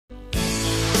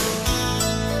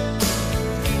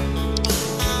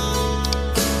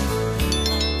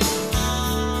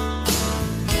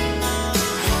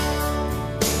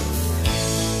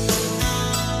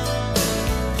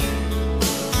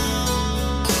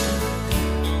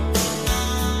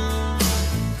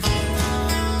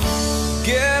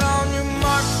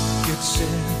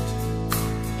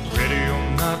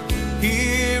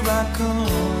I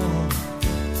come.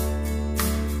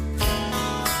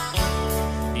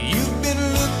 You've been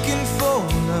looking for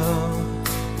love,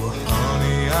 well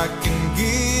honey, I can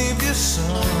give you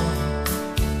some.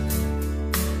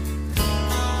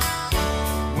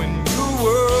 When your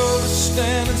world is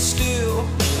standing still,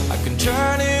 I can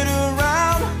turn it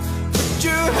around. Put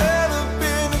your head up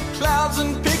in the clouds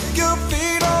and pick your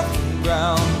feet off the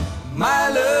ground. My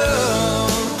love,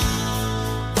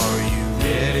 are you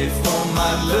ready for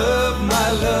my love,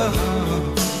 my love?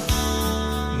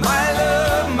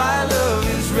 My love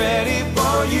is ready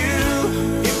for you.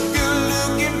 If you're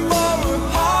looking for a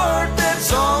heart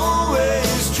that's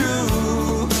always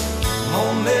true,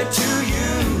 only to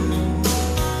you,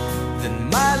 then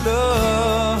my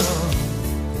love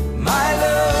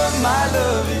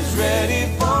is ready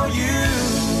for you.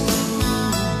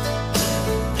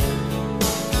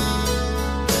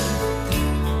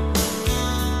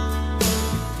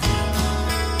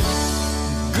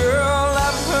 Girl,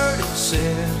 I've heard it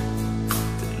said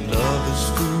that love is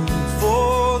food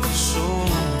for the soul.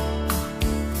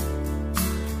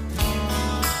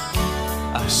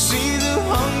 I see the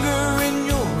hunger in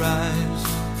your eyes,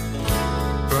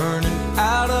 burning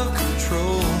out of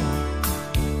control.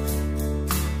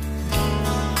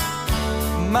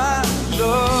 My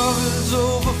love is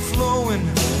overflowing,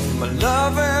 my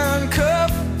loving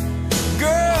cup.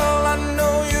 Girl, I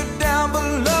know you're down, but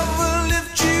love will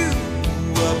lift you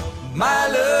up. My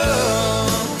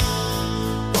love,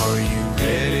 are you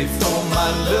ready for my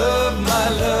love, my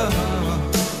love?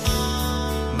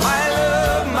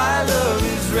 My love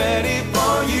is ready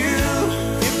for you.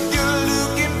 If you're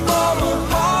looking for a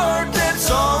heart that's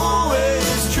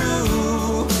always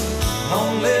true,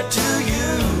 only to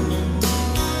you,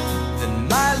 then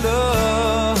my love